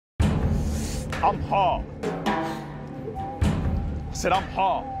I'm hard. I said I'm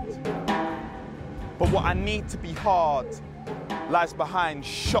hard. But what I need to be hard lies behind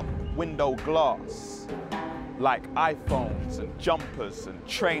shop window glass, like iPhones and jumpers and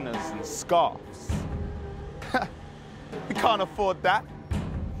trainers and scarves. We can't afford that,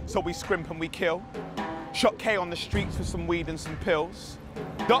 so we scrimp and we kill. Shot K on the streets with some weed and some pills.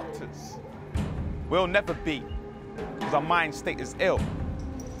 Doctors, we'll never be, because our mind state is ill.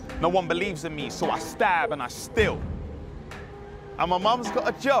 No one believes in me, so I stab and I steal. And my mum's got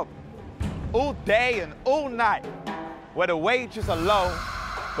a job, all day and all night, where the wages are low,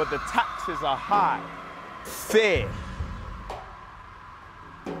 but the taxes are high. Fear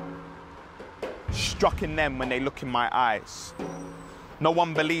struck in them when they look in my eyes. No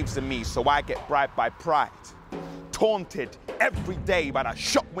one believes in me, so I get bribed by pride. Taunted every day by that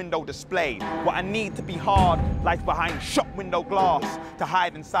shop window display. What I need to be hard lies behind shop window glass, to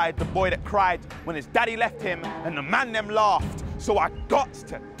hide inside the boy that cried when his daddy left him and the man them laughed. So I got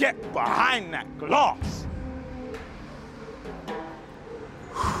to get behind that glass.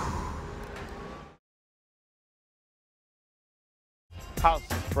 House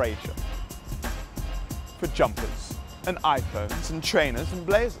of Fraser. For jumpers and iPhones and trainers and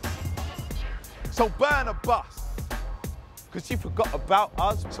blazers. So burn a bus, because you forgot about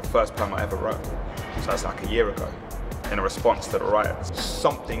us. It's the first poem I ever wrote, so that's like a year ago, in a response to the riots.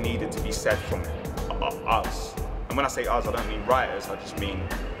 Something needed to be said from us. And when I say us, I don't mean rioters, I just mean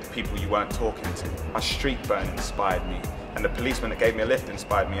the people you weren't talking to. My street burn inspired me, and the policeman that gave me a lift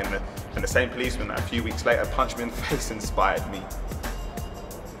inspired me, and the same policeman that a few weeks later punched me in the face inspired me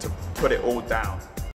to put it all down.